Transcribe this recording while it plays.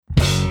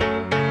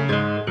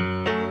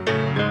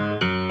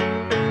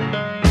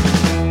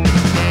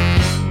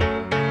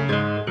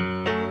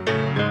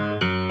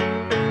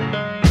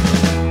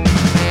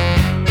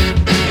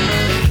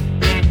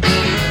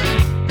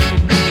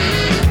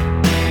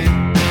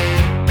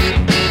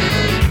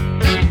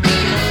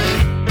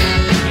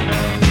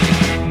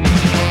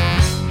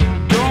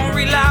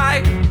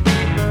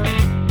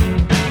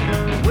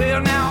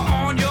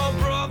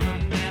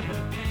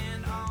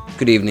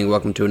Good evening,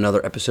 welcome to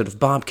another episode of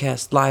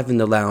BOBCAST, live in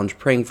the lounge,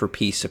 praying for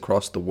peace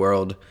across the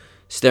world,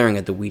 staring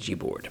at the Ouija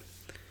board.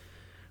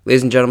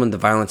 Ladies and gentlemen, the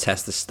violence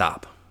has to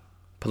stop.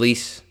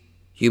 Police,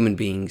 human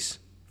beings,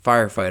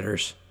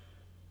 firefighters,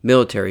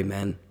 military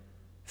men,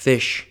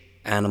 fish,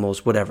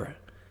 animals, whatever.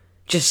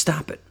 Just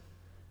stop it.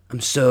 I'm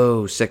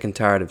so sick and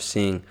tired of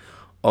seeing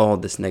all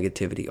this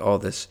negativity, all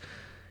this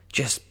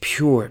just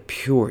pure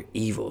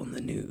evil in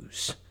the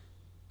news.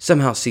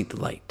 Somehow seek the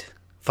light.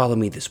 Follow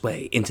me this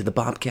way into the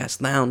BOBCAST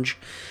lounge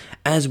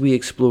as we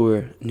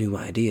explore new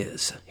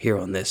ideas here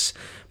on this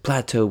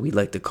plateau we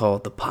like to call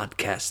the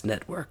podcast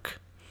network.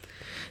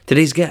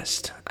 Today's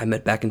guest, I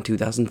met back in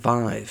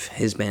 2005.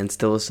 His band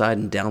Still Aside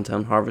in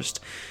downtown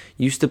Harvest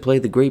used to play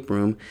the Grape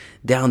Room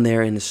down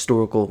there in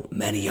historical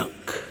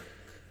Manayunk.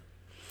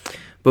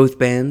 Both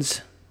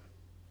bands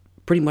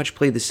pretty much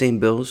played the same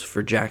bills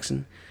for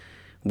Jackson.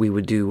 We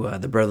would do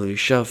the Brotherly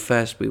Shove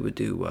Fest. We would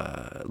do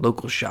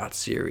local shot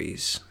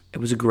series. It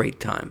was a great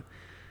time.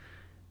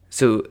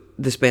 So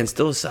this band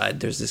Still Aside,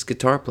 there's this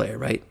guitar player,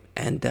 right?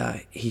 And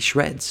he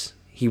shreds.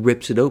 He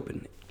rips it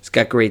open. He's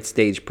got great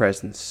stage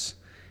presence.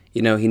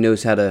 You know, he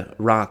knows how to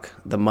rock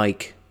the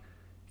mic,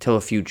 tell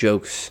a few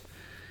jokes.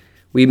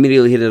 We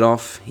immediately hit it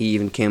off. He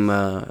even came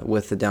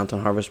with the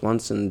Downtown Harvest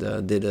once and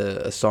did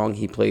a song.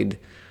 He played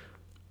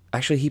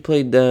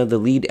the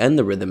lead and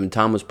the rhythm, and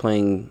Tom was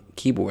playing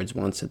keyboards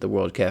once at the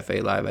World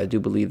Cafe Live. I do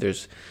believe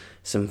there's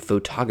some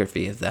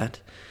photography of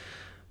that.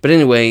 But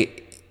anyway,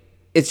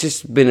 it's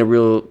just been a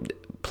real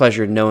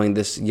pleasure knowing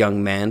this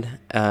young man.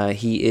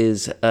 He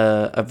is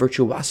a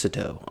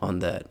virtuoso on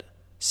that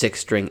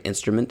 6-string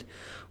instrument.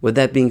 With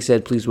that being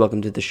said, please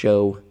welcome to the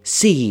show,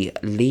 C.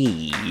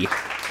 Lee. Oh,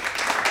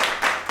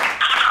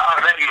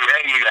 thank you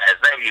guys.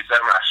 Thank you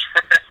so much.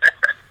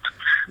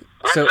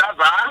 What's up,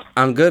 Bob?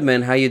 I'm good,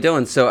 man. How you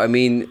doing? So, I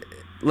mean,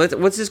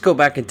 let's just go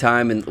back in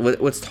time and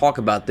let's talk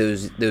about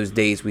those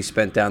days we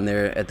spent down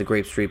there at the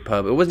Grape Street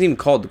Pub. It wasn't even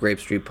called the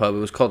Grape Street Pub. It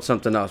was called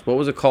something else. What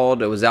was it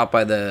called? It was out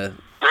by the...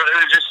 Well, it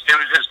was just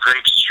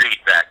Grape Street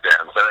back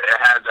then. So it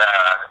had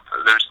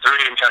there's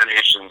 3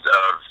 incarnations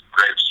of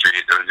Grape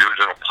Street. There was the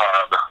original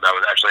pub that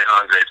was actually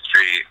on Grape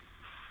Street,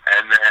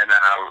 and then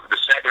the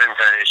second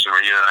incarnation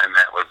where you and I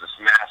met was this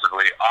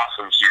massively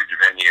awesome, huge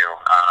venue.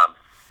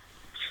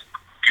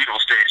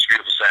 Beautiful stage,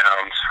 beautiful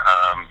sound,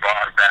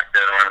 bar back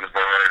there on the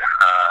board,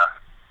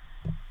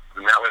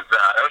 and that was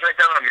right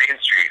down on Main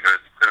Street.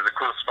 It was a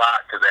cool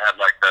spot because they had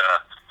like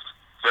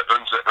the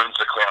Unsa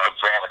Club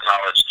for all the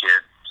college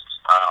kids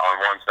on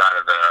one side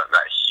of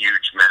that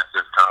huge,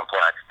 massive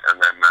complex, and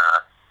then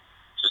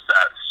just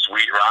that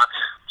sweet rock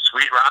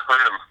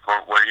rhythm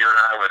where you and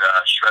I would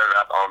shred it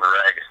up on the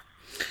reg.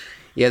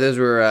 Yeah, those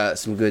were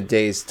some good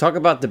days. Talk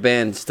about the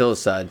band Still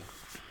Aside.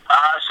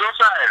 Still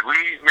Aside,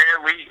 we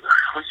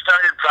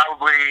started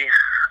probably,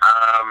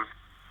 I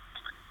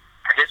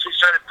guess we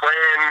started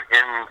playing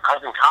I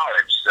was in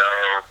college, so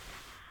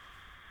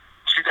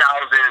 2003,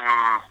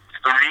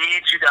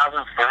 2004,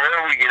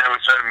 we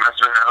started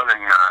messing around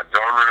in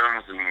dorm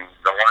rooms, and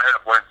the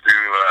lineup went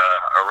through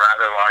a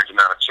rather large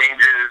amount of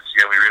changes.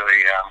 We were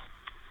really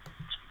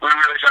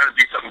trying to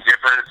do something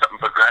different, something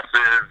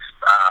progressive,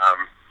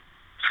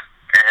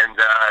 and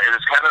it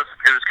was kind of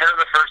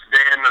the first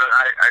band that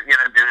I've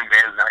been in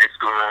bands in high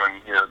school,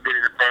 and been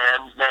in a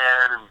band,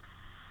 man. And,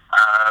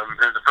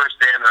 it was the first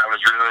band that I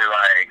was really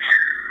like,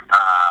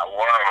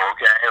 whoa,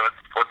 okay,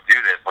 let's do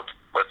this,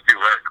 let's do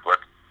work,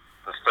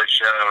 let's play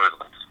shows,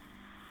 let's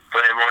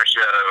play more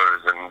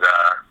shows, and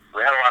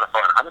we had a lot of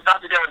fun. I'm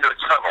about to go into a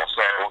tunnel,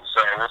 so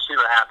we'll see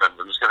what happens.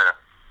 I'm just gonna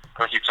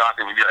keep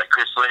talking and be like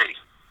Chris Lee.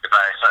 If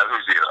I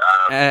lose you.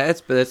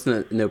 That's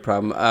no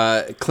problem.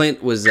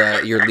 Clint was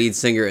your lead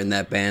singer in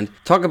that band.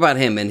 Talk about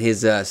him and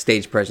his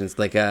stage presence.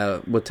 Like,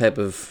 what type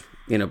of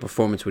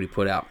performance would he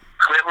put out?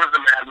 Clint was the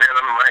madman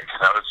on the mic.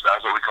 That was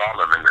what we called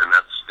him, and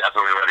that's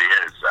definitely what he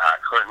is.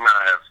 Clint and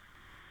I have,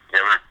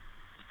 we're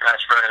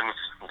best friends.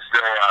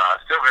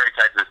 Still very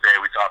tight to this day.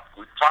 We talk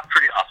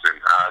pretty often.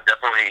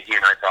 Definitely, he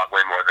and I talk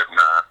way more than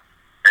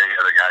any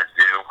other guys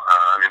do.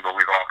 But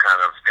we've all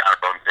kind of got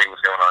our own things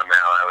going on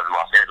now. I live in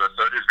Los Angeles,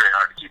 so it is very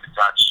hard to keep in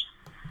touch.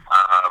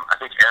 I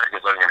think Eric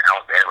is living in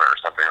Alabama or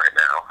something right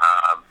now.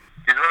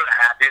 He's one of the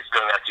happiest,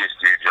 go-luckiest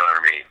dudes you'll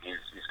ever meet.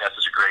 He's got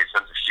such a great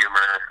sense of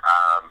humor.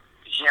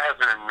 He has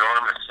an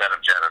enormous set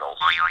of genitals.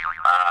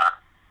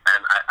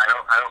 And I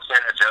don't say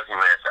that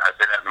jokingly. I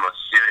say that in the most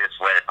serious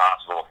way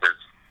possible, because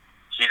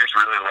he just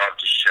really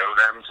loved to show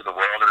them to the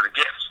world as a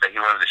gift that he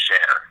wanted to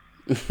share.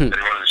 That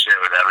he wanted to share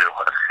with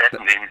everyone.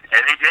 And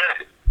he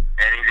did.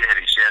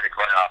 He shared it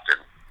quite often.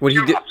 Would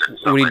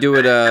he do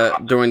it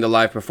during the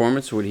live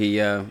performance? Would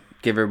he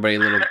give everybody a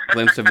little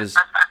glimpse of his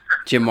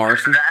Jim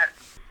Morrison?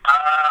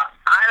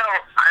 I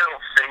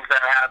don't think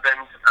that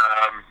happened.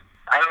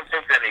 I don't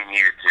think that he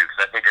needed to,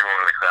 because I think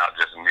everyone in the crowd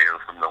just knew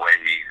from the way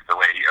he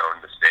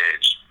owned the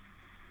stage.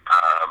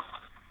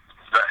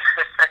 But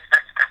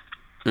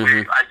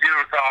I do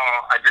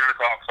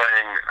recall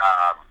playing.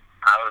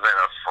 I was in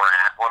a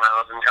frat when I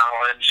was in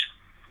college,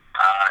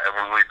 and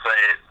when we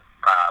played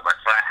my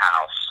frat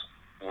house,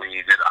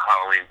 we did a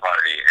Halloween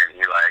party, and he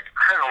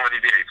what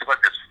he did. He took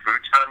like this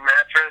futon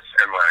mattress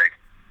and like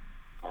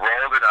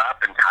rolled it up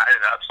and tied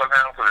it up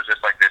somehow. So there's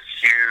just like this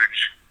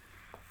huge,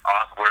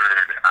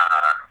 awkward,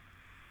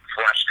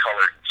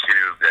 flesh-colored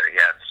tube that he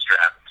had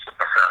strapped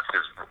around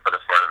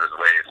the front of his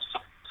waist.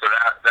 So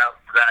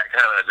that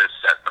kind of just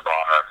set the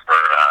bar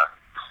for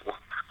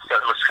what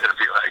it was going to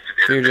be like to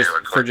do.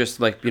 For just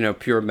like,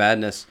 pure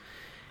madness.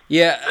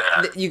 Yeah,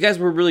 you guys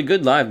were really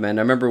good live, man.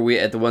 I remember we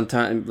at the one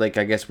time, like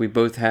I guess we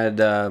both had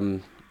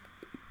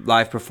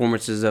live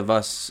performances of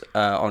us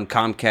on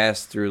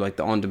Comcast through like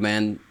the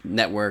on-demand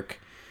network,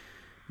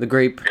 the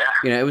Grape.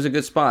 Yeah. It was a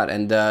good spot,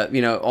 and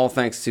all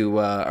thanks to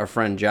our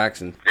friend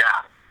Jackson. Yeah.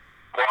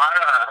 Well,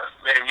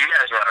 man, you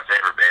guys were our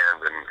favorite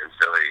band in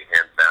Philly,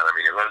 hands down. I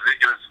mean, it was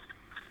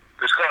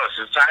close.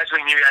 It was ties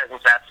between you guys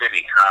and Fat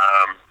City.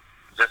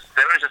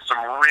 There was just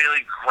some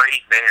really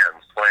great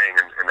bands playing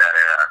in that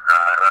era.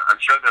 I'm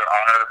sure there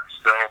are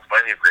still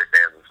plenty of great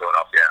bands in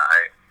Philadelphia.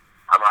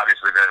 I'm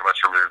obviously very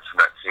much removed from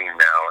that scene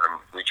now,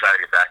 and we try to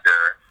get back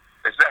there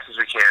as best as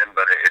we can.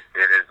 But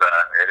it's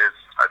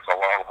a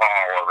long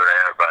haul over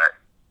there. But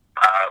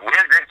we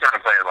had a great time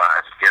playing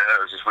live.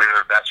 It was just we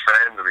were best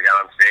friends, and we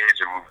got on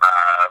stage, and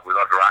we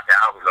loved to rock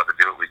out. We loved to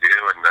do what we do,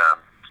 and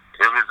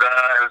it was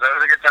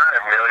always a good time.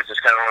 We always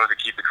just kind of wanted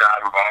to keep the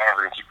crowd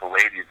involved and keep the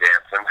ladies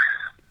dancing.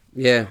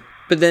 Yeah,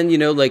 but then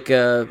like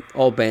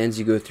all bands,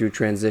 you go through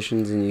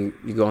transitions and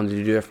you go on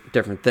to do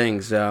different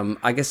things.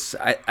 I guess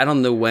I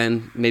don't know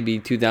when, maybe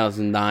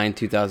 2009,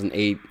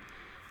 2008.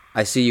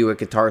 I see you at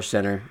Guitar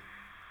Center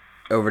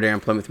over there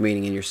in Plymouth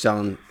Meeting, and you're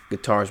selling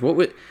guitars. What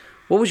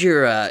was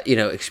your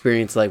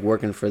experience like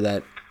working for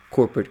that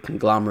corporate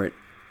conglomerate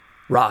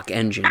rock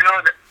engine?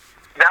 That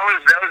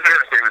was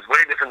interesting. It was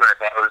way different than I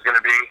thought it was going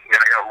to be.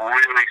 I got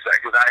really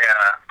excited because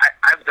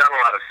I've done a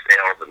lot of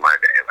sales in my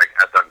day. Like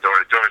I've done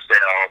door-to-door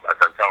sales. I've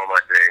done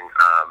telemarketing.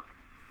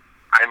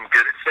 I'm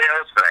good at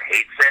sales, but I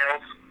hate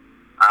sales.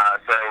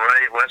 So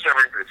when I started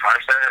working for Guitar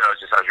Center, I was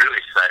really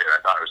excited.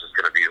 I thought it was just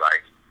going to be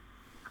like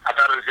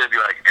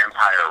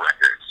Empire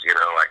Records.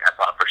 Like I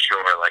thought for sure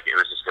like it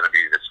was just going to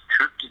be this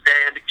kooky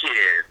band of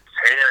kids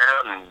hanging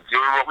out and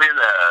doing what we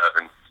love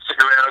and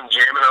sitting around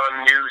jamming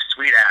on new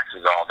sweet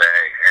axes all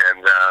day.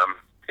 And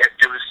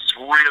it was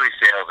really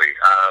salesy.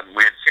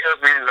 We had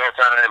sales meetings all the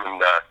time, and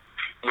the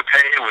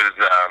pay was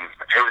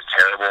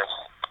terrible.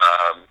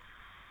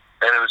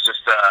 And it was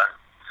just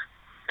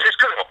it was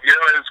cool.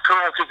 It was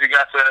cool because you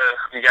got to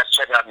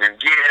check out new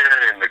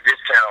gear, and the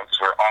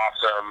discounts were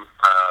awesome.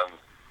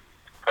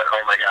 But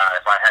oh my God,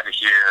 if I had to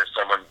hear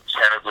someone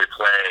terribly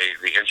play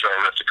the intro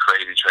riff to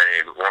Crazy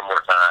Train one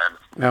more time.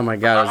 Oh my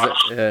God.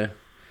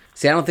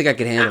 See, I don't think I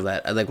could handle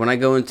that. Like when I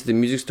go into the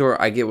music store,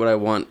 I get what I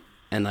want,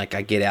 and like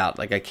I get out.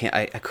 Like I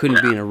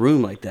couldn't be in a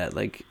room like that.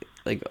 Like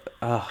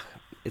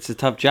it's a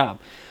tough job.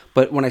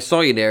 But when I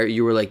saw you there,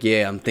 you were like,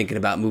 "Yeah, I'm thinking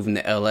about moving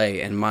to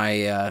LA," and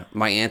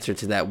my answer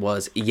to that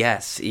was,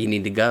 "Yes, you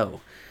need to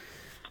go."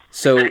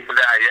 So yeah,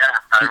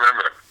 I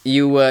remember.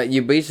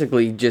 You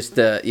basically just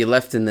you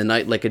left in the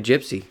night like a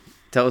gypsy.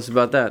 Tell us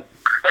about that.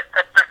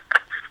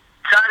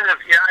 Kind of,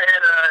 yeah. I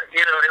had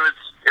it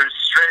was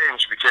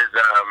strange because I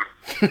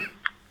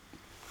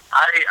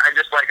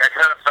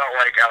kind of felt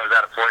like I was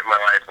at a point in my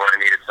life where I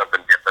needed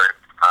something different.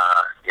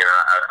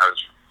 I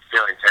was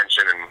feeling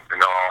tension in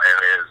all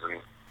areas, and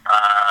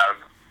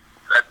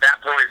at that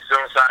point,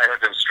 Suicide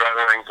had been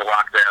struggling to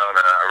lock down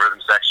a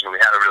rhythm section.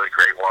 We had a really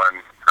great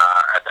one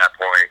at that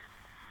point.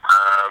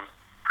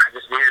 I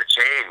just needed a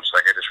change.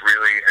 Like I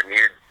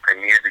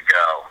needed to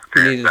go.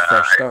 You needed a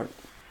fresh start.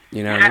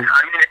 You know what I mean?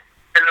 I mean,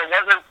 and there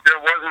wasn't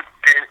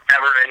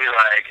ever any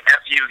like F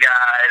you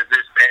guys,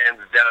 this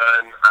band's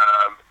done.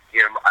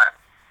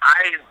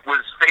 I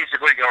was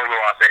basically going to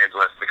Los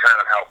Angeles to kind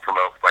of help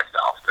promote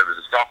myself. It was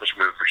a selfish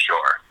move for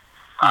sure.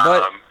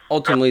 But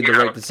ultimately the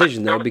right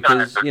decision, though,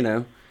 because,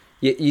 you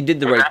did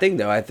the right thing,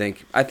 though, I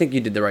think. I think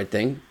you did the right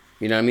thing.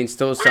 You know what I mean?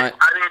 Still aside.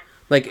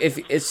 Like,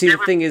 the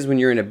thing is, when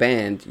you're in a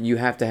band, you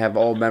have to have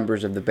all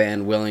members of the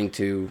band willing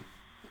to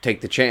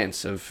take the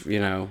chance of,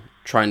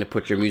 trying to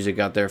put your music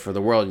out there for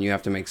the world, and you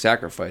have to make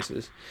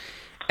sacrifices.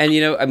 And,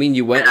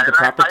 you went at the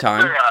proper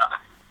time,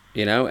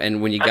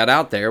 and when you got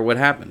out there, what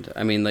happened?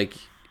 I mean, like,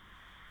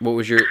 what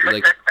was your,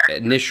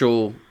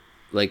 initial,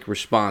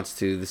 response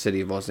to the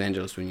city of Los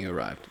Angeles when you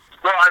arrived?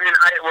 Well, I mean,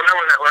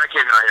 when I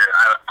came out here,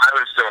 I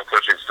was still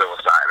pushing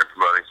Suicide and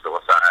promoting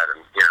Suicide,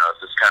 and, it's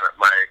just kind of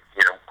my,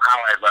 how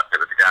I left it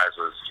with the guys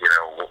was,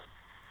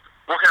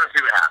 we'll kind of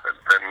see what happens.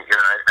 And,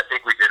 I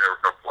think we did a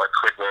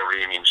quick little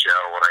reunion show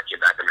when I came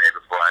back in May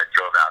before I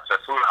drove out. So I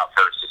flew out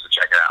first just to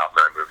check it out, and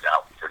then I moved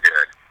out for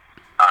good.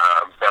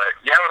 But,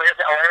 yeah, when I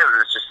got to LA, it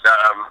was just,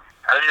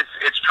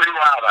 it's pretty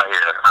wild out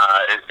here.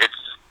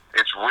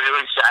 It's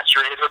really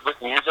saturated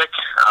with music,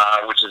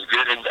 which is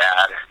good and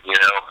bad,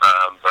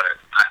 but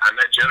I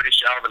met Jody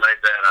Shell the night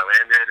that I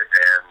landed,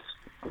 and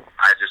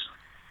I just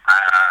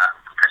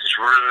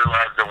really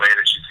love the way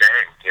that she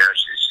sang.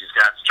 She's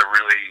got such a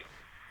really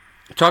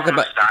style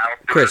to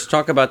Chris, it.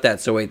 Talk about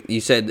that. So wait, you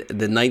said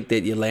the night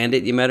that you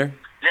landed, you met her?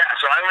 Yeah,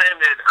 so I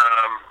landed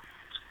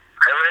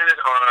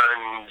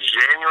on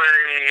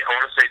January, I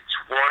want to say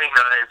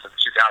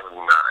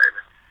 2009.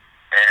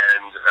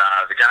 And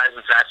the guys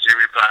in Fat City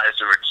Reprise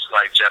who were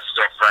just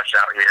still fresh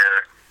out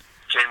here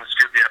came to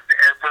scoop me up at the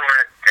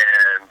airport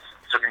and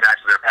took me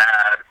back to their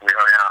pad. We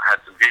hung out, had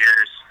some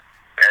beers,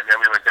 and then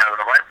we went down to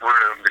the White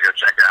Room to go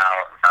check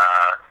out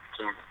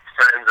some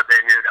friends that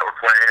they knew that were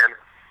playing.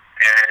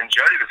 And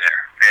Jody was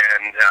there.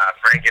 And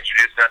Frank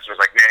introduced us and was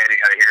like, man, you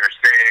got to hear her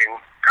sing.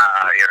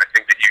 I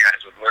think that you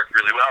guys would work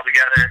really well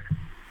together.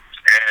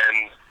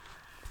 And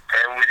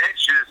we did.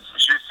 She was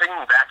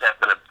singing back at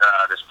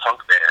this punk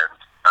band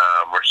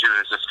where she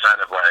was just kind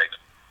of like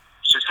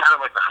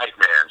the hype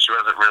man. She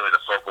wasn't really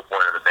the focal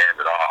point of the band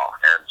at all.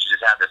 And she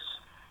just had this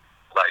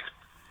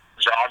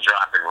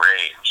jaw-dropping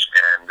range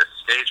and this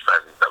stage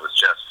presence that was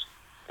just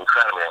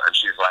incredible. And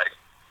she's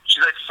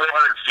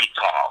 400 feet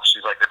tall.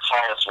 She's like the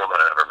tallest woman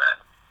I've ever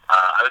met.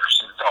 I think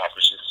she's the tallest,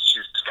 but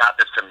she's got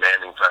this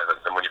commanding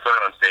presence. And when you put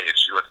her on stage,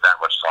 she looks that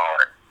much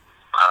taller.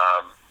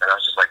 And I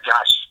was just like,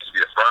 gosh, she could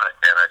be the front.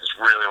 And I just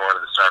really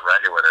wanted to start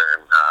writing with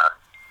her.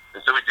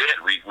 And so we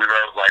did. We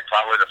wrote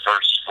probably the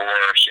first 4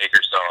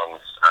 Shaker songs.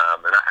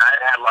 And I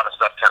had a lot of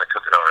stuff kind of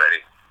cooking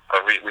already.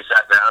 But we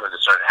sat down and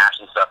just started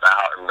hashing stuff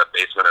out in the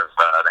basement of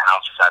the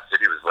house where Fat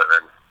City was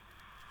living.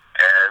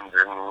 And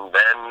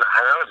then, I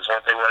don't know, just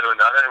one thing led to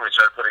another, and we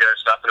started putting together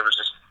stuff, and it was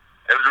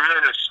really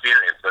an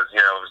experience. It was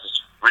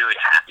just really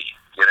happy.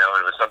 It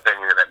was something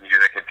that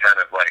music had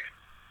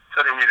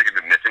something music had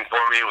been missing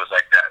for me was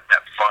that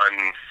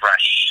fun,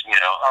 fresh,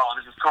 oh,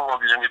 this is cool,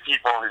 these are new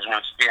people, these are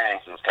new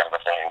experiences kind of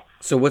a thing.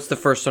 So what's the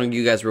first song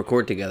you guys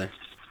record together?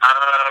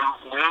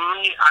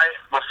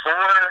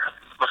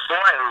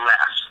 Before I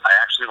left, I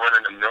actually went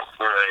into Milk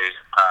Boy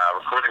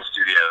recording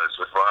studios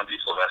with Ron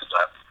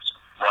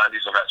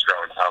DiSilvestro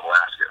in Tom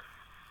Alaska.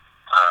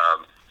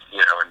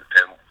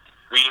 And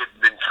we had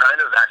been kind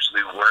of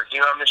actually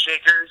working on the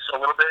Shakers a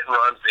little bit in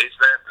Ron's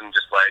basement, and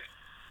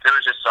there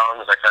was just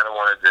songs I kind of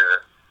wanted to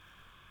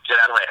get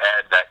out of my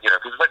head that,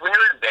 because when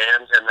you're in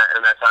bands, and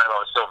that time I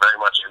was still very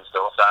much in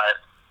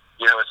Stilside,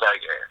 it's like,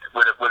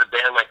 with a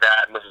band like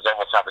that, and this is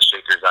almost how the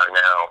Shakers are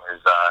now, is,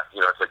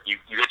 it's like you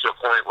get to a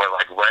point where,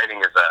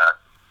 writing is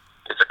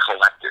it's a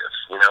collective,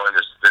 and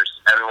there's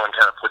everyone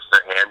kind of puts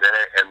their hand in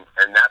it,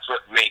 and that's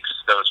what makes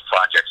those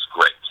projects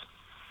great.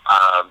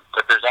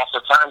 But there's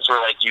also times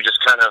where, you just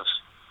kind of,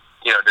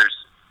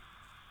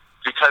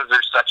 because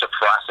there's such a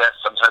process,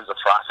 sometimes the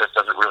process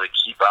doesn't really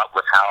keep up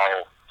with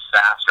how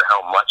fast or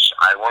how much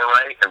I want to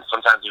write, and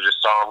sometimes there's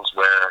just songs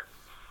where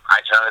I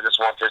kind of just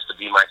want this to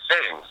be my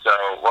thing. So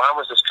Ron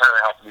was just kind of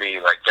helping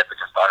me get the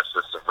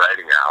catharsis of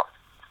writing out,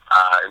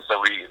 and so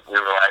we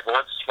were like,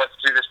 well, let's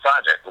do this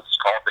project. Let's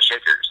call it the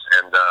Shakers.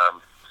 And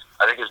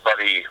I think his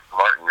buddy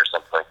Martin or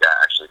something like that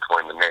actually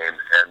coined the name.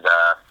 And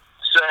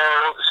so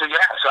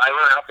I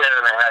went out there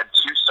and I had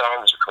 2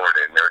 songs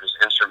recorded. And they were just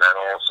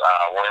instrumentals.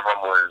 One of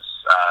them was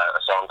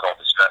a song called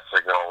Distress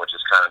Signal, which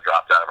is kind of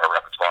dropped out of our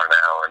repertoire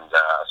now, and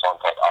a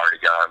song called Already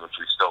Gone, which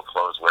we still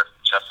close with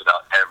just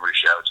about every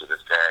show to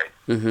this day.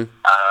 Mm-hmm.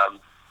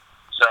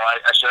 So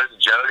I showed it to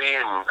Jody,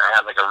 and I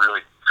had a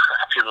really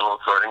crappy little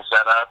recording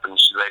setup, and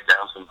she laid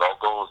down some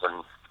vocals,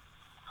 and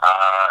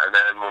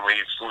then when we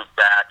flew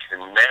back in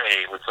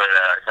May, we played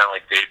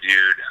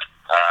debuted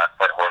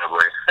quite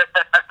horribly.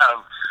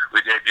 We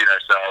debuted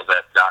ourselves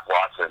at Doc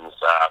Watson's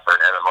for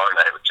an NMR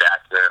night with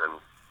Jackson, and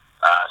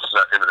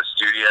snuck into the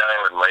studio,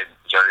 and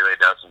Jody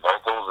laid down some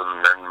vocals,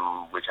 and then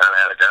we kind of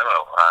had a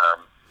demo.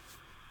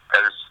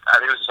 I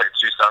think it was just a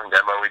 2-song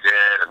demo we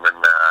did, and then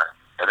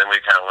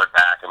we kind of went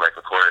back and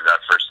recorded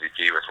that first EP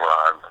with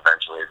Ron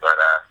eventually. But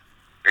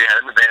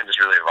then the band just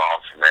really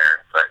evolved from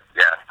there. But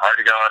yeah,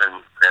 Already Gone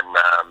and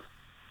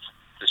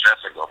Distress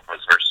Signal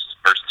was verse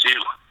 2.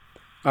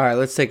 All right,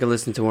 let's take a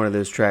listen to one of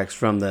those tracks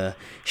from the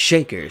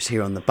Shakers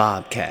here on the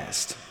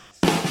BOBCAST.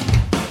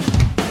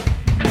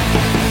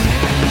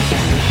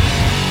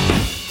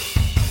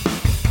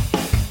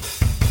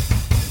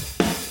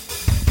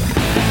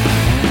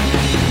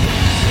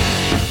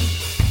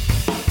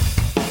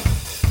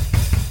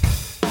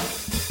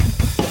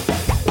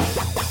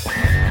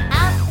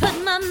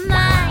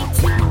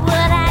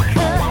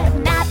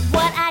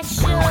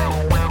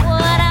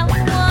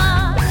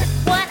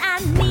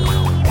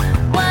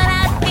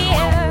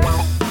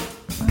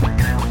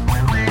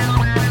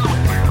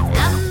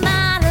 I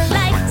might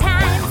like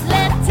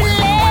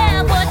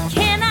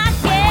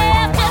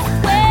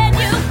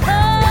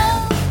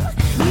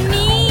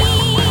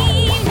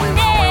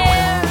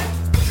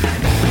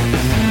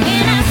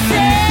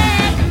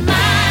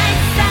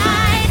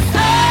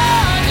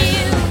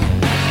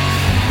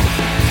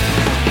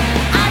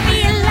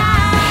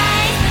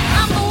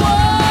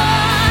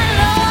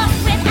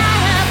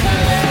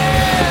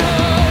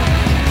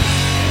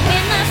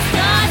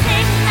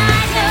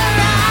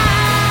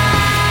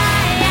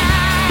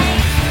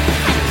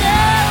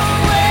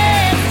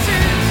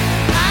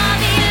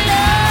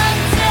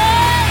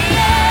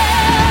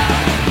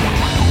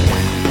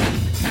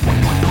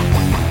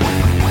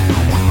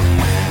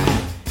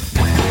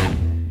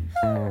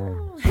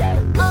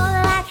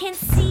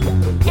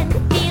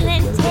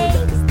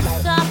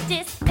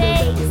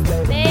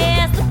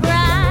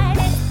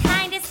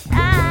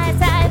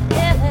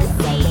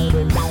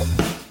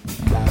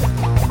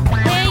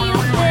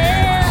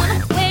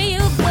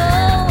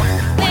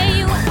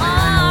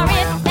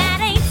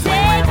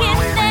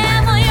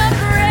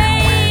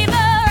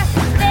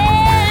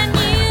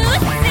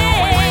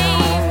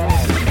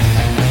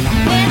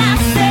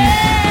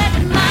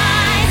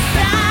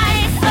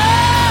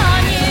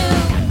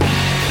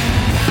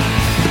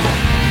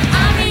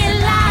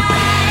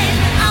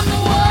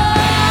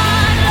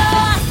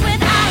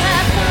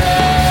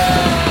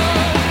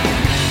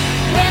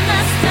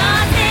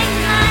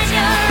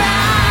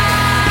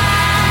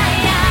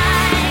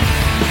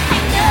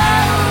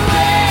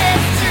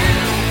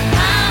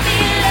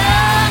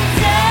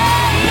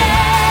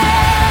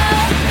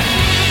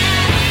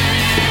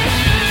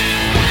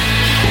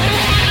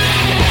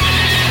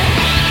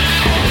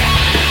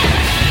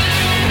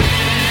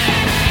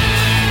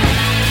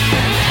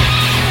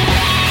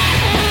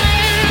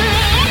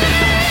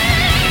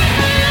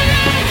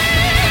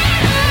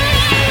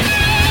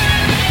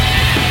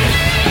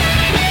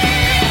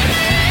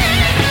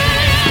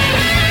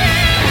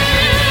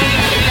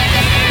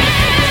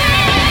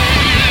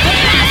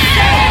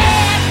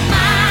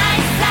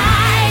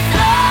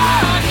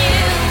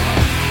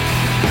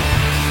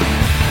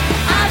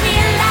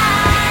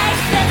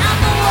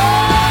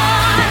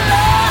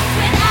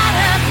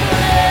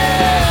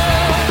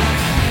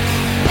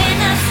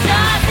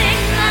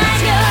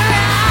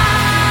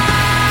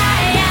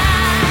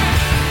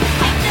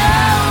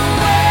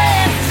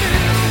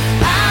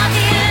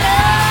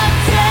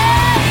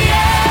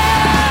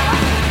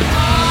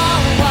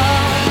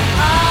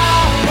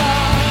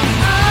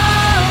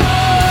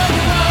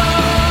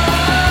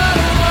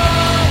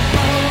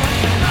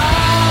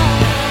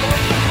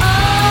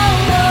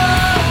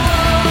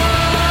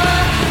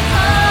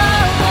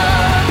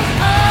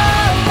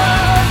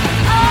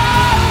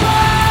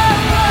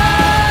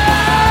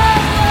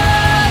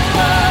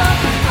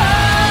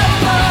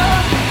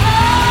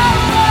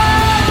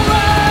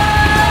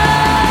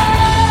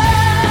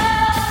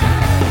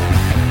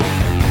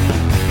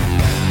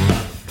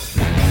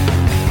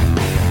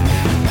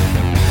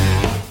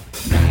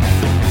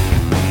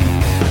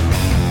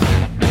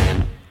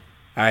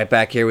right,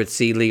 back here with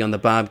C. Lee on the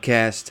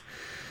BOBCAST.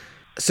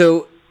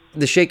 So,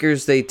 the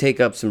Shakers, they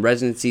take up some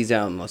residencies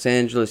out in Los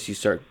Angeles. You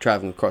start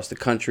traveling across the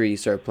country. You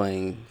start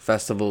playing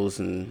festivals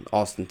in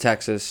Austin,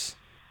 Texas.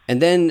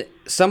 And then,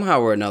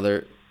 somehow or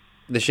another,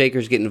 the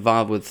Shakers get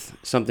involved with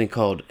something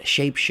called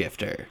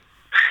Shapeshifter.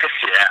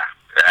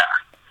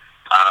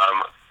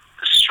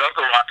 Stroke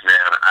of luck,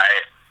 man.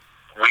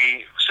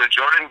 So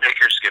Jordann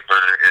Baker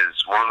Skipper is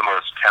one of the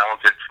most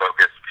talented,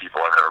 focused people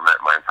I've ever met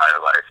in my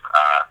entire life.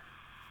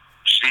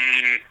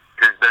 She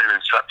has been an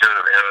instructor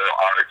of aerial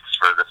arts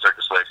for the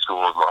Circus Life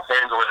School in Los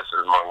Angeles,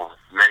 among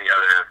many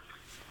other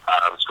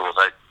schools.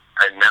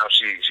 And now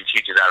she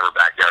teaches out of her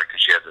backyard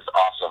because she has this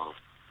awesome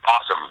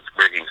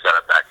rigging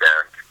setup back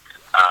there.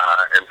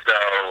 And so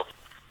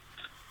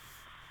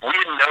we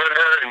had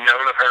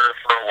known of her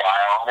for a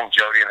while.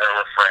 Jody and her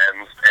were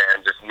friends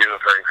and just knew of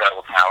her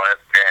incredible talent.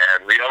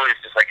 And we always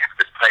just had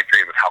this pipe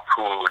dream of how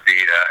cool it would be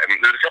to, I mean,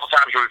 there was a couple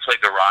times where we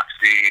played the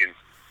Roxy and,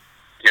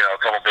 a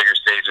couple bigger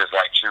stages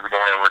like Troubadour,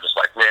 and we're just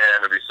like,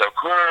 man, it'd be so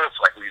cool if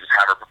we just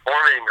have her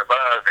performing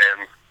above.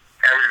 And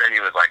every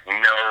venue was like, no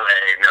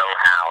way, no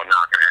how,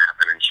 not going to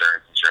happen.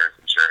 Insurance.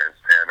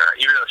 And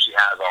even though she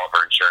has all of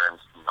her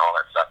insurance and all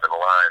that stuff in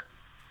the line,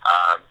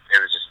 it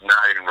was just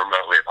not even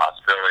remotely a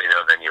possibility.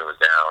 No venue was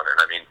down. And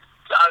I mean,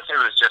 to us, it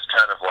was just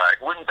kind of like,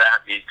 wouldn't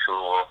that be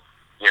cool,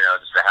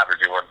 just to have her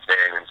do one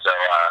thing. And so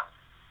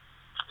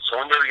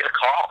one day we get a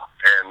call,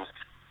 and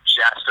she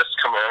asked us to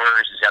come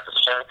over. She's got this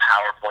whole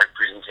PowerPoint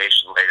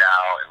presentation laid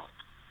out,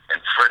 and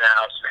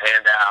printouts and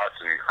handouts,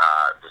 and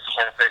this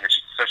whole thing. And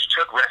so she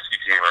took Rescue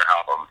Team, her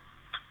album,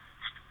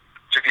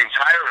 took the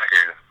entire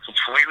record,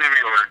 completely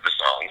reordered the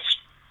songs,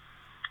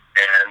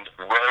 and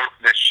wrote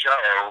this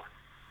show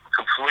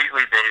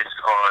completely based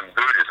on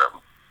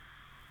Buddhism.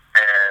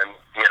 And,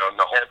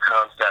 the whole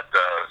concept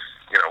of,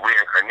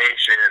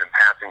 reincarnation and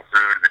passing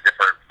through to the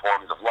different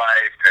forms of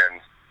life, and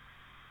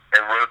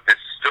wrote this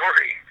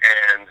story,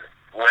 and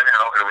went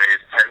out and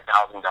raised $10,000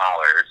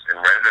 and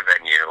rented a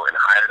venue and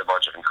hired a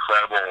bunch of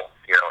incredible,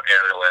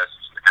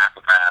 aerialists,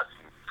 acrobats,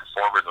 and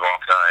performers of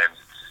all kinds,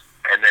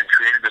 and then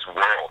created this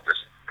world,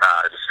 this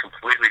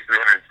completely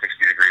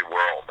 360-degree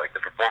world. Like,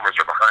 the performers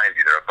are behind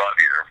you, they're above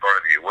you, they're in front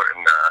of you,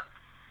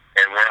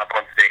 and we're up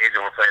on stage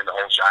and we're playing the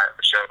whole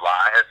show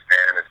live,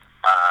 and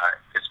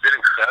it's been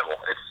incredible.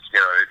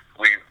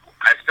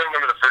 I still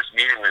remember the first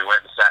meeting we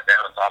went and sat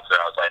down and talked to it.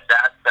 I was like,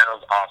 that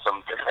sounds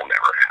awesome. This will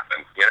never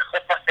happen.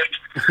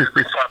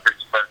 We thought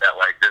for that,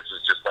 this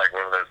is just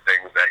one of those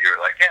things that you're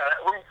like,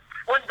 yeah,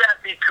 wouldn't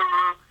that be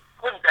cool?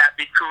 Wouldn't that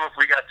be cool if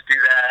we got to do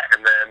that?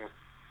 And then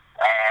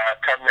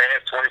come May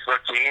of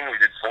 2014, we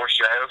did 4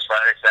 shows,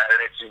 Friday,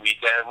 Saturday, 2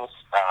 weekends.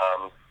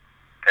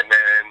 And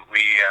then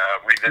we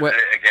revisited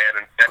it again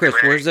in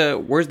February.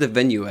 Chris, where's the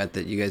venue at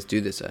that you guys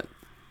do this at?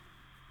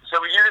 So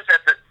we do this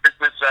at this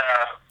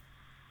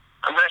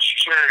I'm not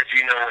sure if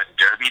you know what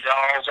derby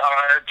dolls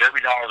are.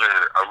 Derby dolls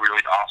are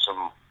really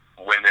awesome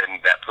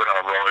women that put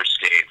on roller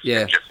skates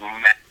and just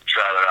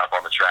try it up on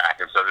the track.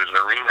 And so there's an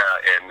arena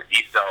in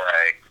East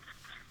LA,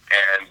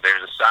 and there's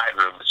a side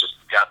room that's just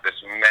got this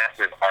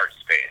massive art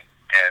space.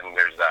 And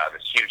there's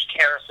this huge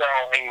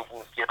carousel hanging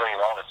from the ceiling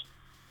and all this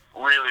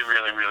really,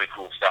 really, really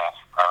cool stuff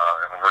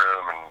in the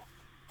room. And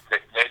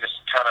they just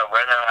kind of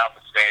rent out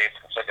the space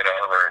and took it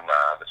over, and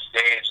the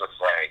stage looks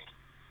like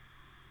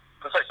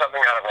something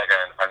out of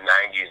a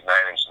 90s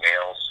Nine Inch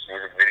Nails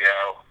music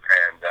video.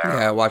 And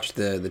I watched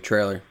the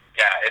trailer.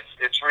 Yeah,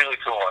 it's really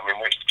cool. I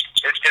mean,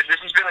 this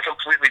has been a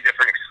completely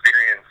different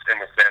experience in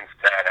the sense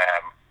that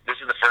this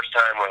is the first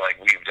time where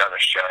we've done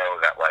a show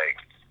that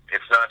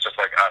it's not just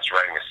us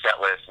writing a set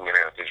list and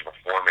getting on stage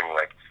performing.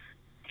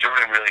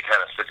 Jordann really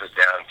kind of sits us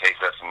down and takes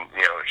us, and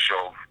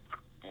she'll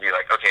be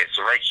like, okay,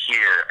 so right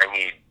here, I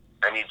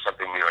need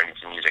something new. I need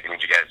some music. I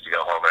need you guys to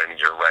go home, and I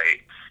need you to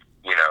write,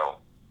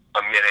 a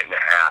minute and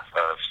a half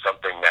of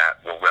something that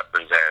will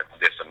represent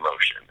this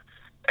emotion.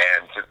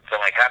 And to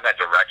have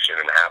that direction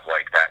and have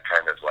that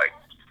kind of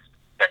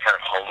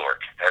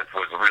homework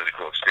was a really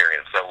cool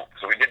experience. So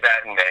we did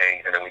that in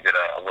May, and then we did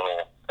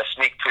a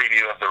sneak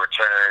preview of the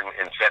return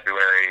in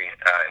February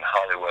in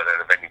Hollywood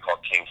at a venue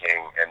called King,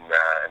 and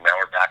now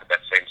we're back at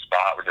that same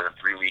spot. We're doing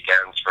 3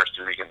 weekends, first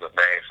 2 weekends of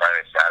May,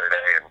 Friday,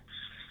 Saturday, and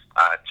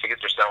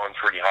tickets are selling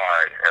pretty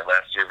hard. And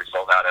last year we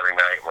sold out every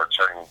night. We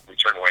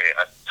turned away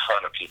a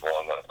ton of people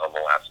on the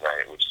last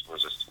night, which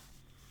was just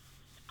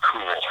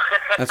cool.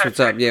 That's what's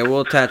up. Yeah,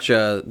 we'll attach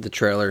the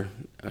trailer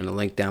and a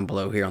link down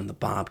below here on the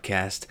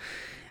BOBCAST.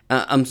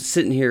 I'm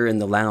sitting here in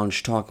the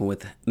lounge talking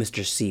with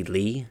Mr. C.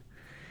 Lee.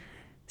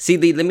 C.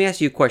 Lee, let me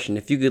ask you a question.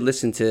 If you could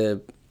listen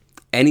to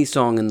any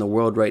song in the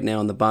world right now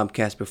on the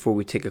BOBCAST before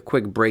we take a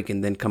quick break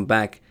and then come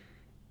back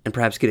and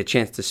perhaps get a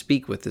chance to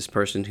speak with this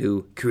person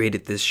who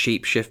created this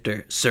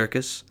shapeshifter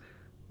circus,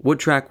 what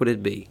track would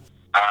it be?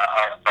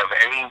 Of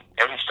any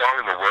song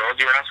in the world,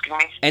 you're asking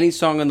me? Any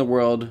song in the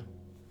world,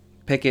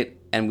 pick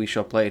it, and we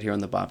shall play it here on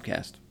the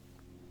BOBCAST.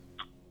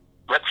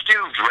 Let's do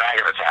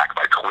Dragon Attack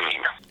by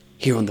Queen.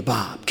 Here on the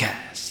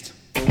BOBCAST.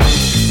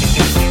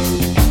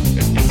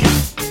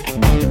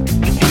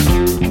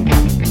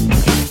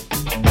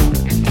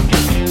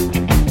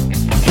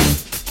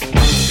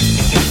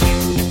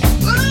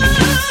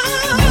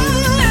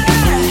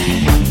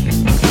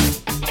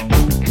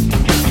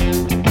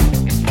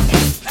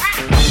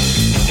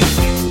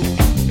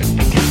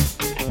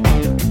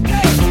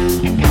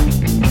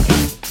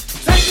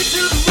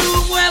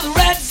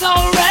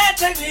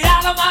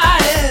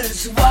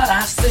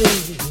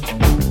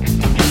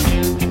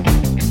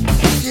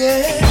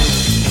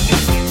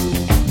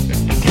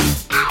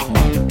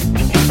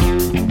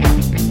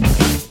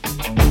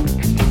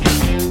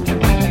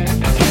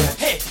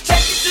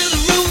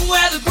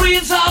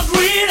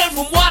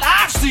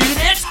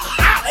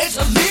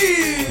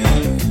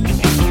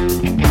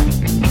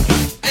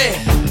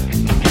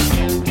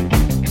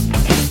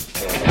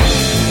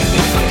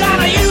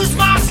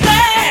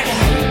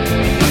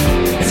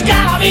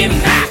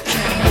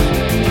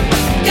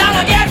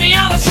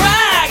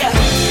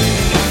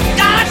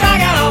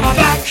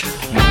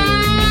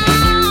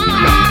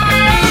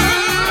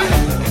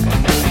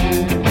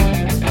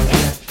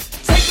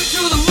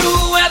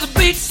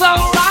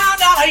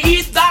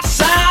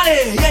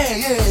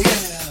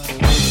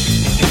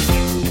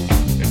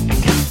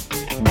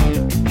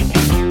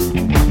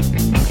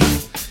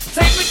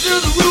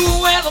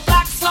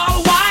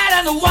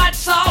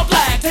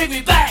 take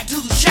me back to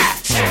the shack.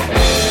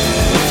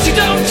 She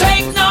don't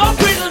take no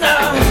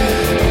prisoner.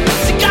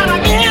 She gotta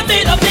give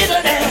me the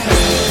business.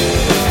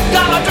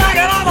 Got a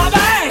dragon on my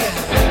back.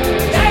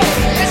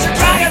 Yeah, it's a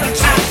dragon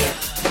attack.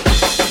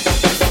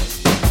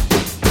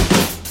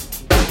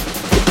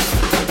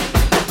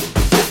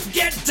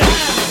 Get down.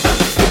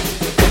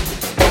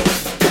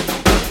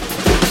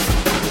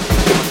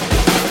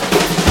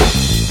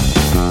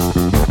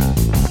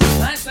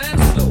 Nice and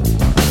slow.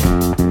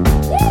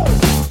 Woo!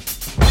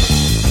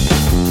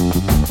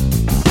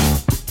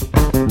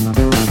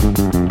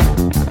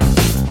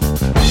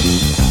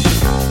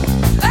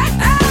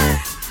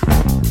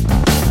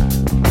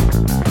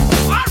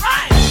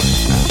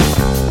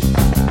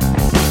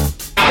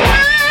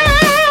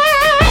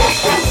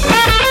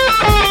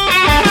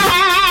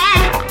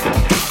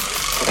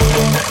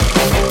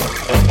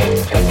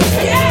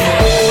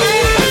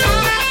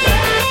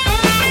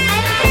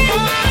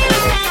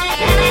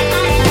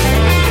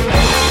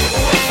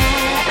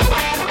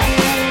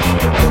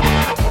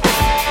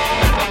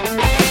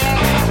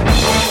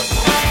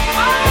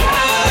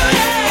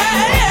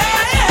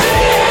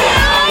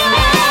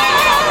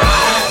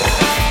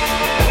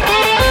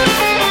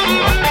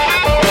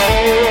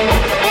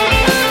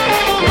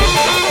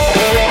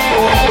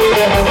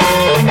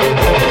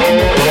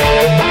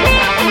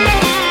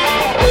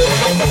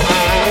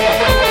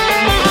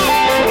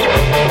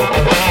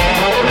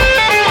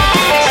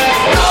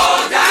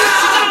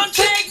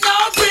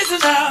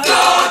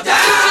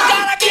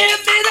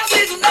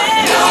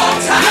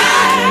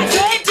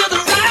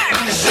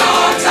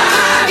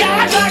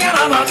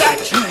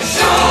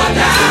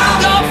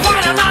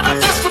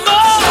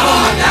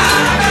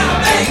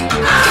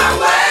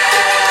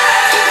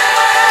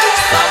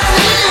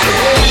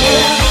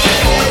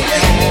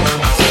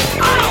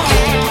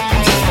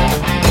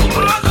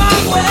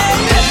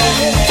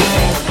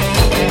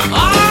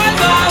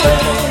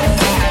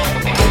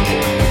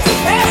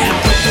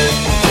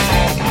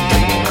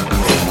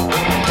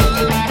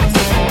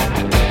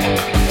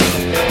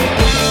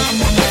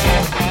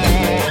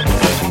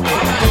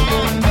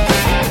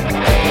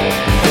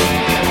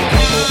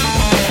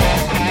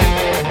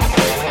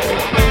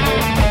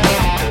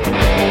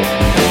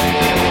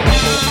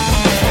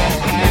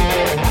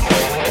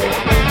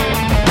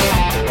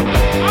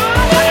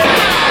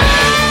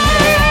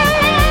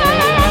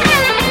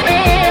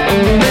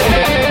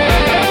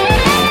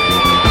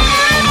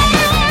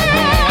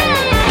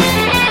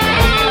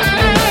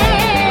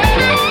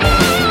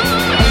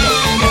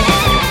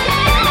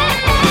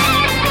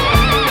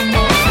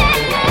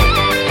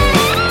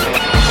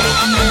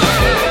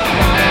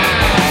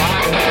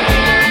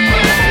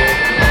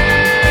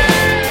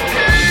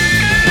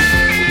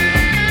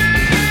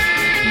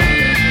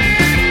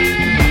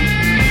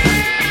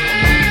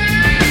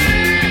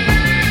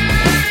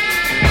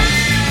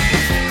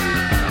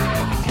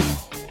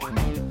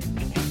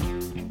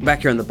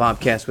 Back here on the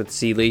BOBCAST with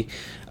Celie.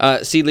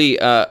 Celie,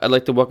 I'd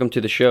like to welcome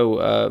to the show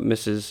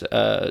Mrs.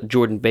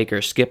 Jordann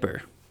Baker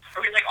Skipper.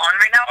 Are we on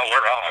right now? Oh, we're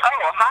on.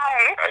 Oh,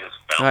 hi.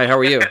 Hi, how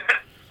are you?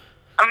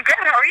 I'm good.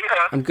 How are you?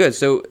 I'm good.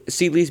 So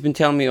Celie's been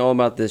telling me all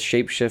about this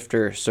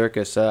shapeshifter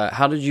circus.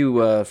 How did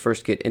you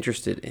first get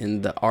interested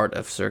in the art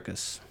of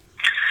circus?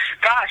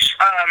 Gosh,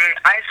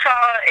 I saw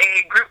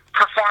a group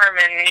perform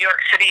in New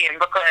York City in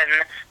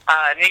Brooklyn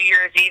New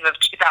Year's Eve of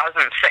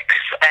 2006,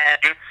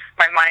 and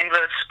my mind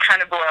was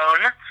kind of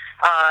blown.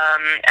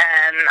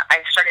 And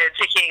I started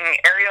taking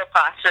aerial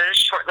classes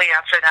shortly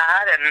after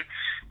that and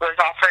was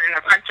offered an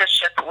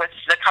apprenticeship with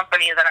the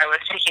company that I was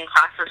taking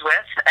classes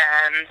with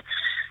and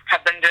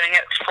have been doing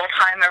it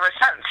full-time ever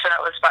since. So that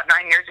was about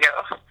 9 years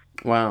ago.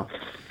 Wow.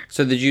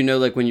 So did you know,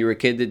 like, when you were a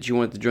kid that you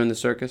wanted to join the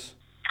circus?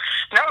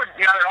 No,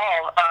 not at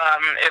all.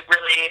 It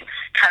really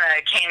kind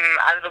of came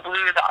out of the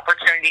blue, the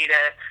opportunity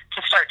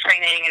to start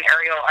training in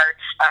aerial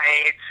arts.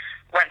 I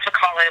went to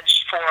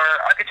college for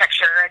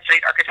architecture. I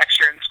studied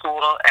architecture in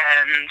school,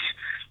 and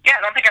yeah,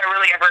 I don't think I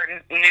really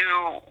ever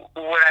knew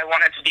what I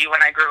wanted to be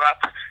when I grew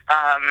up.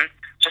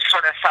 Just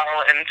sort of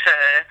fell into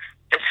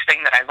this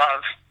thing that I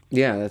love.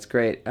 Yeah, that's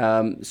great.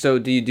 So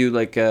do you do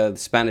like the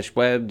Spanish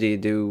web? Do you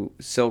do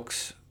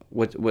silks?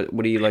 What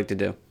do you like to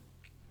do?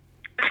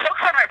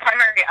 Silks are my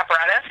primary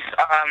apparatus,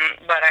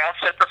 but I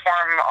also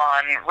perform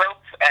on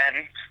rope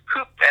and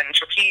hoop and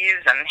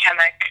trapeze and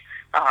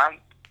hammock,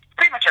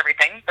 pretty much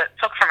everything, but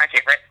silks are my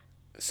favorite.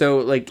 So,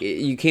 like,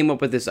 you came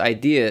up with this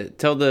idea.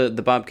 Tell the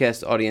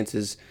BOBCAST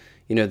audiences,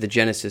 the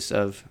genesis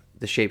of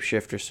the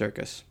Shapeshifter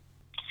Circus.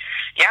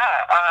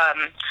 Yeah,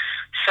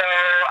 so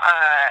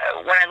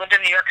when I lived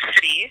in New York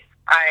City,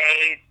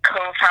 I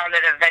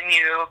co-founded a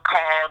venue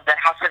called the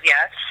House of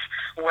Yes,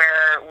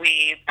 where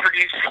we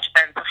produced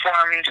and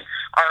performed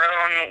our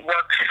own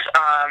works,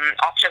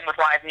 often with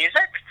live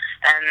music.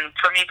 And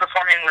for me,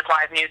 performing with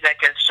live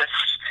music is just,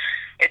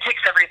 it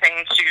takes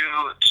everything to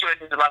a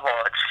new level.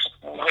 It's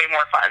way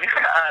more fun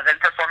than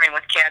performing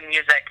with canned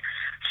music.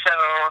 So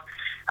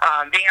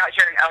being out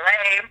here in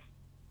LA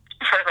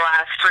for the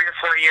last 3 or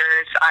 4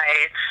 years,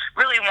 I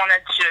really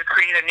wanted to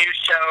create a new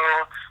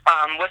show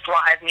with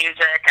live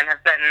music and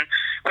have been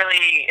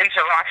really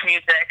into rock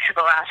music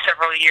the last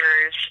several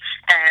years,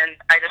 and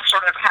I just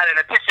sort of had an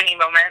epiphany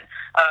moment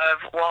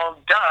of, well,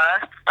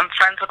 duh, I'm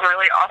friends with a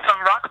really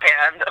awesome rock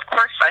band. Of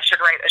course I should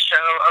write a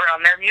show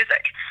around their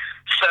music.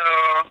 So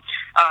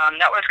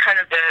that was kind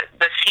of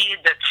the seed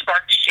that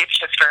sparked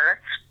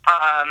Shapeshifter.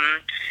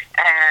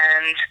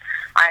 And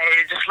I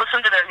just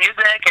listened to their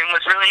music and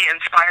was really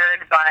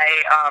inspired by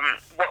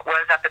what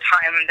was at the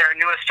time their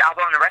newest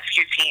album, The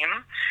Rescue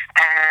Team,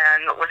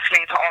 and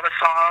listening to all the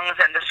songs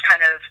and just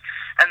kind of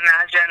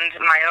imagined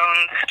my own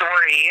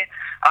story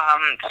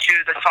to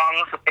the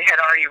songs that they had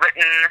already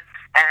written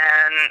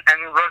and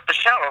wrote the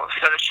show.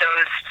 So the show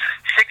is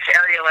 6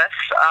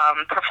 aerialists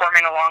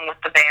performing along with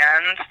the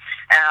band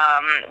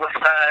with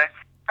a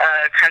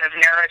kind of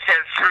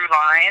narrative through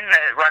line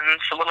that runs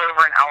a little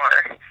over an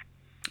hour.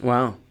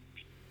 Wow.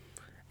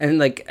 And,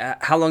 like,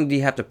 how long do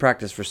you have to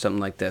practice for something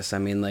like this? I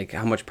mean, like,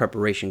 how much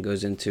preparation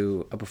goes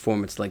into a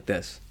performance like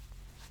this?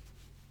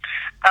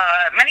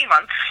 Many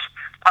months.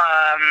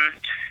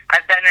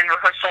 I've been in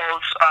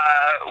rehearsals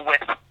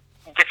with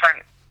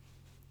different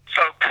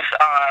folks,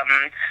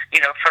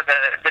 for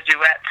the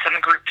duets and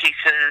the group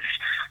pieces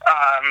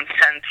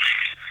since,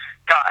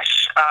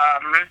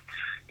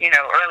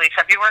 early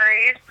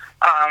February.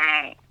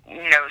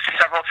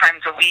 Several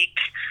times a week.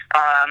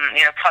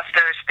 Plus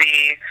there's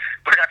the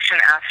production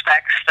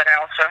aspects that I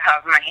also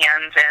have my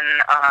hands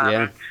in,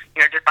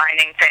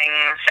 designing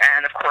things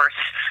and, of course,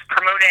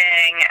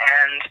 promoting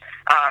and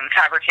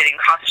fabricating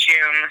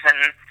costumes.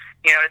 And,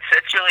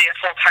 it's really a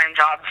full-time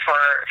job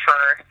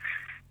for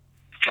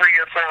 3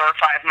 or 4 or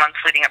 5 months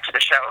leading up to the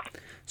show.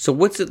 So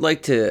what's it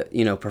like to,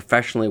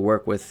 professionally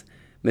work with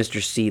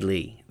Mr. C.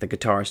 Lee, the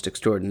guitarist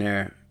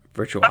extraordinaire,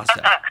 virtuoso?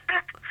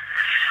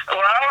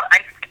 Well,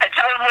 I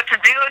tell him what to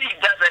do and he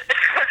does it.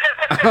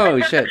 Oh,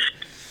 shit.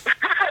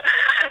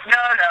 No.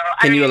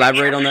 Can you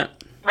elaborate on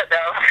that? But no.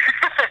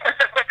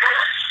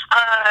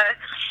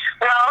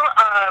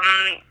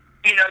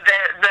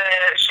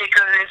 The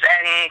Shakers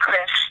and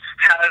Chris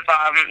have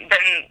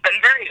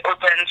been very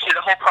open to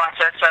the whole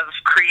process of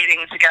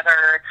creating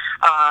together,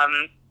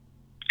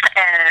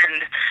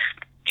 and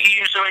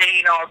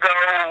usually, I'll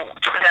go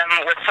to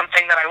them with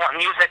something that I want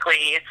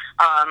musically.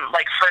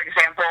 Like, for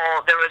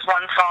example, there was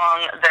one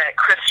song that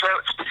Chris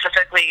wrote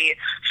specifically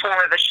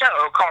for the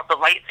show called The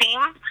Light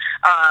Theme,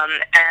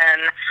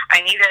 and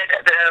I needed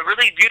the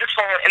really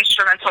beautiful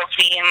instrumental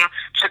theme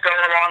to go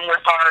along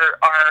with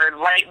our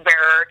light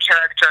bearer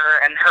character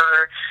and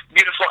her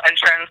beautiful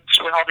entrance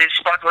with all these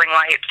sparkling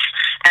lights.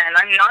 And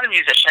I'm not a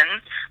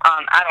musician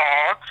at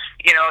all,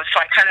 so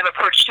I kind of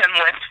approached him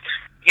with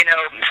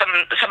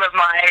some of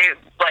my,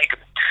 like,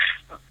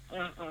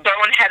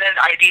 boneheaded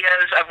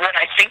ideas of what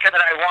I think that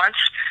I want,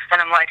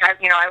 and I'm like,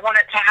 I want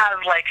it to have,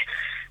 like,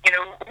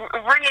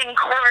 ringing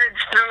chords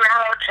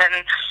throughout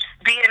and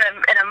be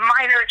in a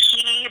minor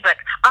key but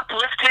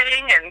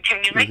uplifting, and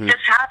can you make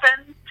this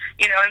happen?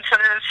 And so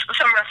there's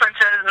some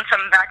references and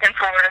some back and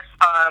forth,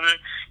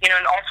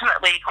 and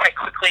ultimately, quite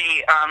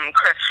quickly,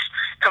 Chris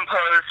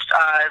composed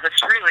this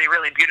really,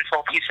 really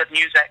beautiful piece of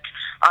music.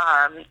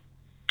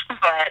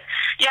 But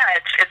yeah,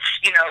 it's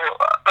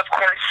of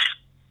course,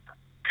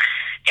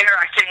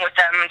 interacting with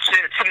them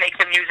to make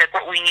the music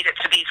what we need it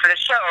to be for the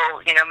show.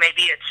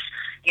 Maybe it's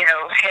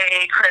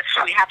hey Chris,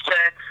 we have to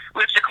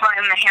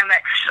climb the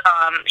hammocks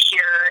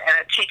here, and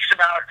it takes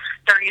about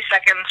 30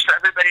 seconds for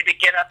everybody to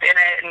get up in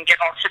it and get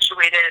all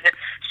situated.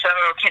 So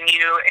can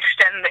you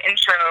extend the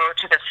intro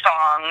to the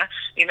song?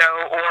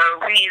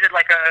 Or we needed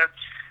like a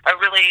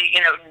really,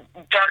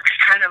 dark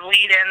kind of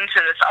lead into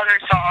this other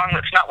song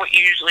that's not what you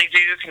usually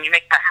do. Can you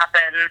make that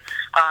happen?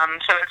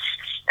 So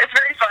it's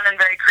very fun and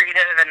very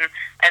creative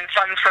and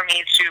fun for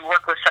me to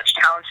work with such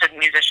talented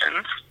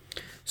musicians.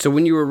 So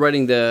when you were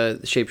writing the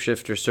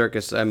Shapeshifter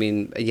Circus, I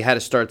mean, you had to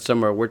start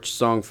somewhere. Which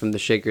song from the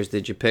Shakers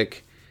did you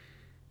pick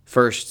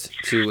first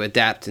to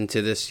adapt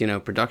into this,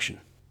 production?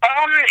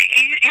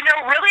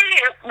 Really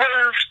it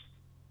was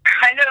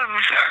kind of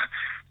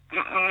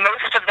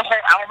most of the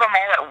whole album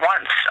all at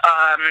once.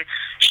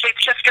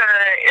 Shapeshifter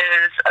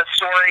is a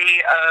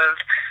story of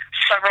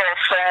several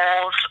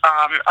souls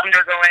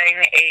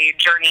undergoing a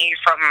journey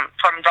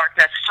from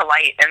darkness to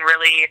light, and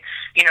really,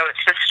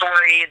 it's the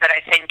story that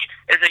I think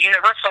is a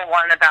universal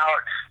one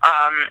about,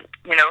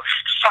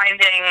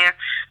 finding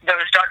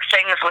those dark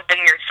things within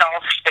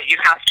yourself that you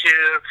have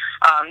to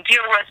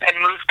deal with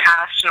and move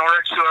past in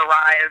order to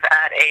arrive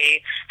at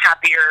a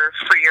happier,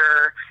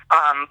 freer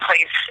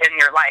place in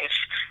your life.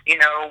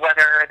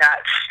 Whether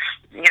that's,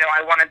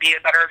 I want to be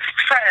a better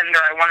friend,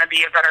 or I want to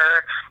be a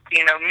better,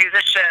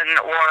 musician,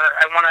 or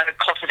I want to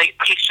cultivate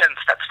patience.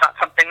 That's not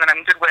something that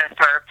I'm good with,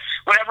 or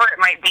whatever it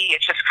might be.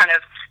 It's just kind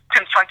of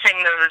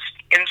confronting those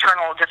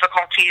internal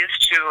difficulties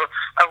to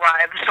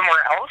arrive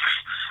somewhere else.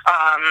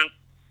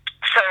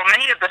 So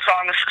many of the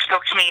songs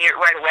spoke to me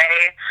right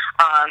away,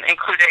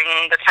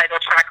 including the title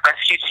track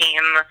Rescue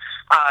Team,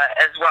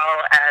 as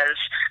well as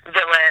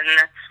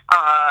Villain,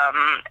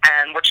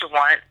 and What You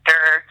Want.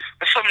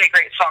 There's so many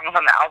great songs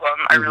on the album.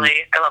 I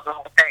love the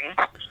whole thing.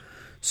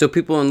 So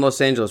people in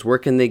Los Angeles, where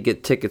can they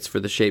get tickets for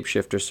the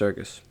Shapeshifter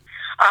Circus?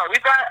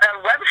 We've got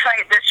a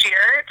website this year.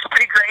 It's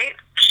pretty great,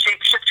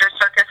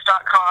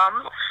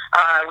 shapeshiftercircus.com.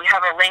 We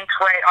have a link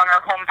right on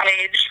our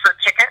homepage for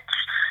tickets.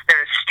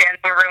 There's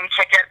standing room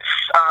tickets,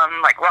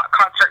 like rock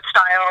concert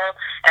style,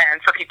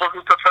 and for people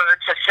who prefer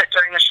to sit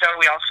during the show,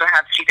 we also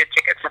have seated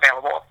tickets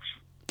available.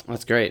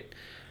 That's great.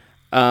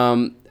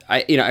 I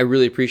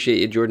really appreciate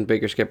you, Jordann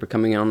Baker-Skipper,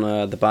 coming on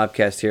the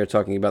BOBCAST here,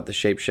 talking about the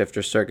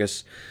Shapeshifter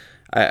Circus.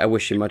 I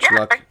wish you much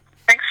luck.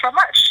 Thanks so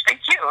much. Thank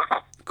you.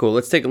 Cool.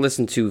 Let's take a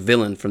listen to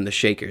Villain from the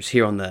Shakers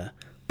here on the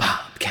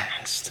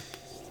BOBCAST.